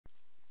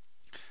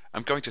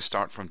I'm going to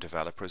start from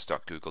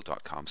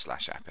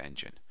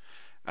developers.google.com/appengine,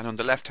 and on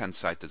the left hand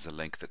side there's a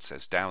link that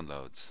says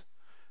downloads.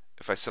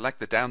 If I select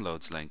the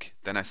downloads link,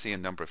 then I see a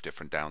number of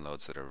different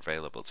downloads that are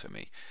available to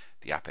me.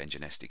 The App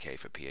Engine SDK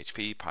for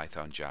PHP,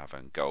 Python, Java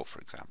and Go, for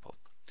example.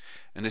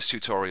 In this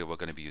tutorial we're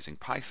going to be using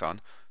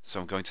Python, so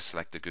I'm going to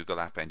select the Google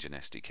App Engine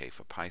SDK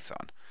for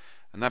Python.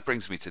 And that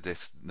brings me to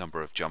this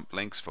number of jump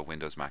links for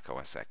Windows, Mac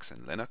OS X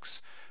and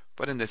Linux.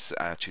 But in this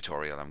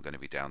tutorial I'm going to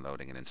be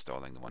downloading and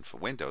installing the one for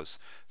Windows,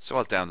 so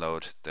I'll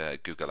download the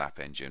Google App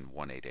Engine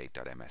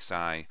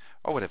 188.msi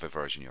or whatever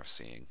version you're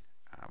seeing.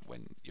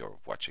 When you're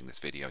watching this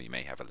video you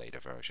may have a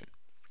later version.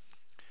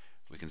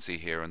 We can see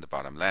here on the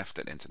bottom left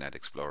that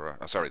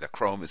that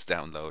Chrome is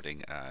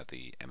downloading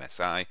the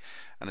MSI,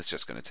 and it's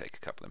just going to take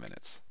a couple of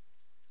minutes.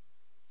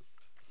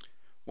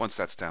 Once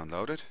that's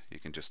downloaded, you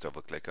can just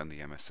double click on the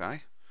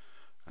MSI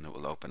and it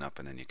will open up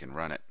and then you can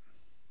run it.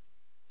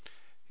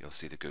 You'll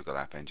see the Google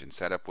App Engine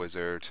setup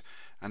wizard,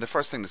 and the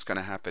first thing that's going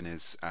to happen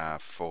is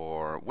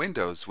for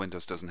Windows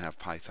doesn't have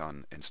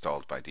Python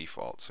installed by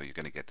default, so you're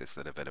going to get this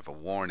little bit of a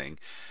warning,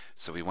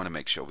 so we want to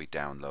make sure we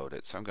download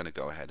it. So I'm going to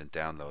go ahead and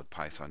download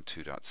Python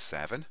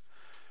 2.7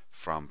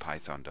 from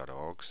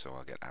python.org. So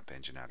I'll get App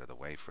Engine out of the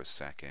way for a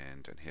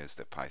second, and here's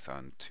the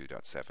Python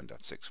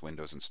 2.7.6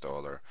 Windows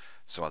installer,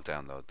 so I'll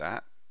download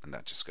that, and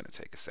that's just going to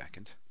take a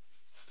second.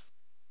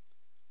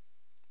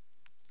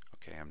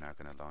 Okay, I'm now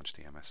going to launch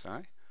the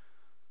MSI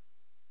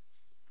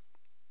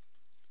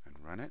and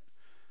run it.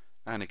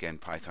 And again,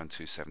 Python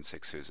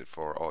 2.7.6, who's it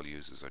for? All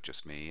users or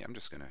just me? I'm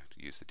just going to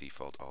use the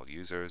default all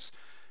users,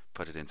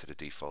 put it into the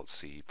default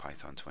C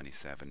Python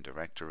 27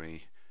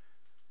 directory,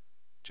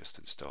 just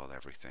install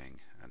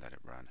everything and let it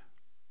run.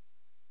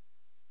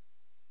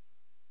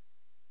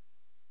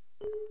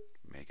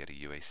 May get a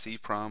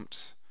UAC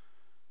prompt.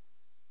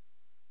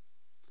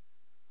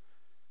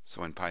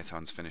 So when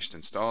Python's finished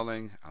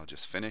installing, I'll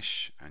just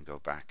finish and go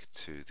back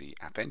to the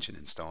App Engine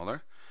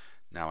installer.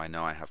 Now I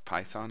know I have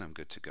Python, I'm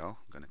good to go.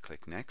 I'm going to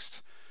click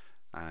Next.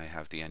 I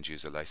have the end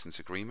user license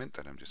agreement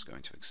that I'm just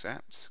going to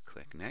accept.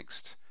 Click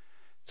Next.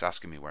 It's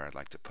asking me where I'd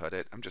like to put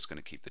it. I'm just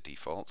going to keep the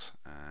default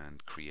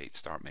and create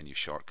start menu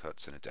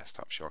shortcuts and a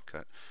desktop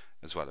shortcut,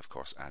 as well of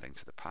course adding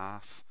to the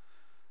path.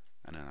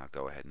 And then I'll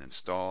go ahead and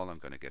install. I'm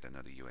going to get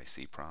another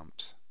UAC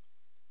prompt.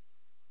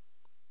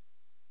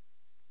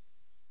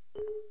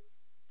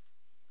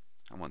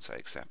 And once I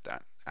accept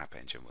that, App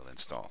Engine will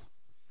install.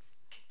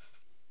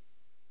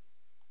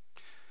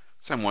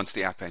 So once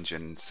the App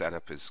Engine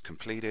setup is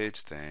completed,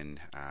 then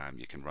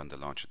you can run the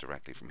launcher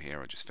directly from here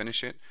or just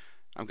finish it.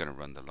 I'm going to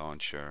run the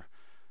launcher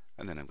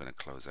and then I'm going to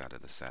close out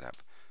of the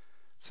setup.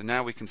 So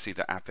now we can see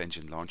the App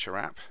Engine Launcher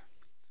app,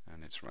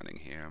 and it's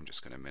running here. I'm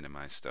just going to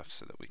minimize stuff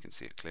so that we can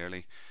see it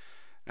clearly.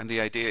 And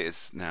the idea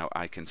is now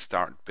I can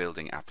start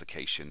building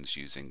applications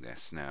using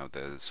this. Now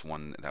there's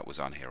one that was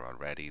on here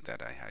already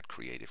that I had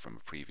created from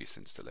a previous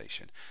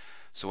installation.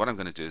 So what I'm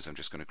going to do is I'm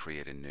just going to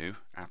create a new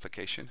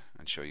application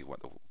and show you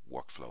what the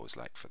workflow is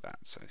like for that.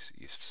 So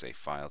you say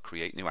File,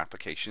 Create New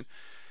Application,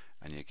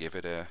 and you give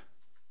it a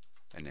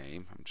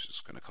name. I'm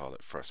just going to call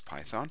it First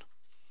Python.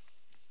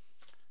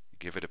 You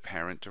give it a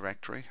parent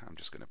directory. I'm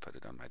just going to put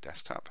it on my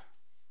desktop.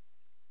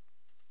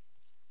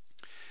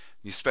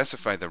 You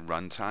specify the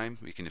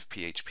runtime. We can have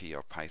PHP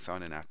or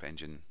Python in App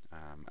Engine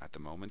at the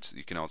moment.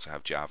 You can also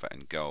have Java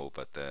and Go,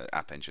 but the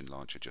App Engine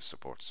launcher just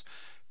supports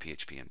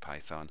PHP and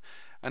Python.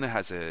 And it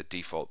has a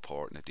default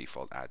port and a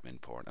default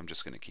admin port. I'm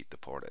just going to keep the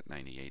port at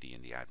 9080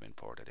 and the admin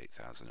port at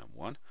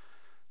 8001.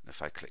 And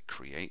if I click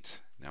Create,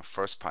 now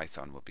First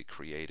Python will be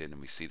created, and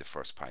we see the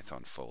First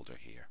Python folder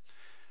here.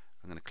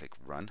 I'm going to click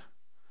Run,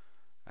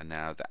 and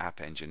now the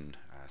App Engine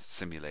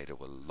simulator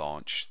will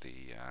launch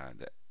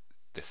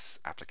this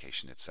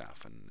application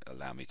itself and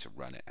allow me to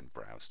run it and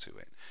browse to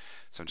it.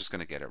 So I'm just going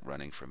to get it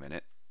running for a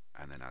minute,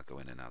 and then I'll go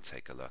in and I'll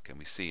take a look. And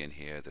we see in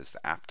here there's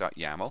the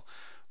app.yaml,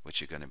 which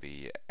you're going to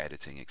be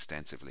editing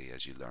extensively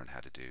as you learn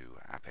how to do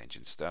App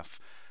Engine stuff.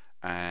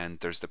 And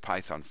there's the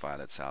Python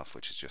file itself,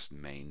 which is just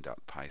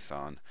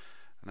main.python.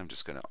 And I'm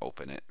just going to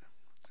open it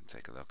and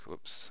take a look.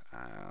 Whoops,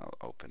 I'll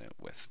open it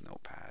with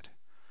Notepad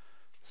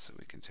so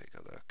we can take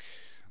a look.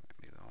 Let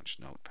me launch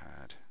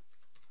Notepad.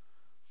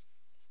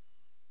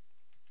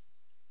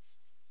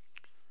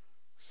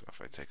 So if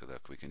I take a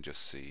look, we can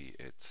just see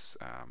it's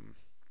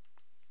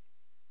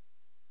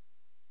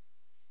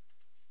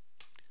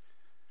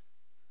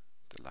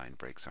the line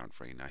breaks aren't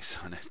very nice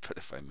on it, but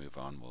if I move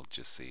on, we'll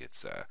just see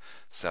it's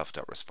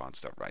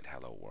self.response.write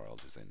hello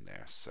world is in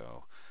there.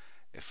 So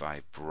if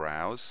I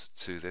browse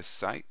to this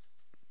site,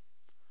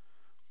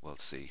 we'll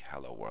see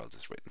hello world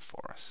is written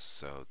for us.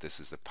 So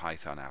this is the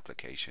Python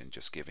application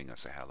just giving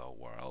us a hello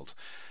world.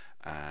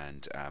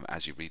 And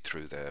as you read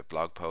through the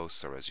blog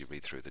posts or as you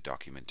read through the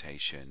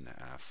documentation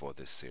for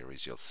this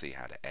series, you'll see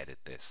how to edit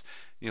this.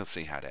 You'll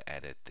see how to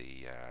edit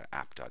the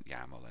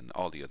app.yaml and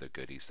all the other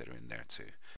goodies that are in there too.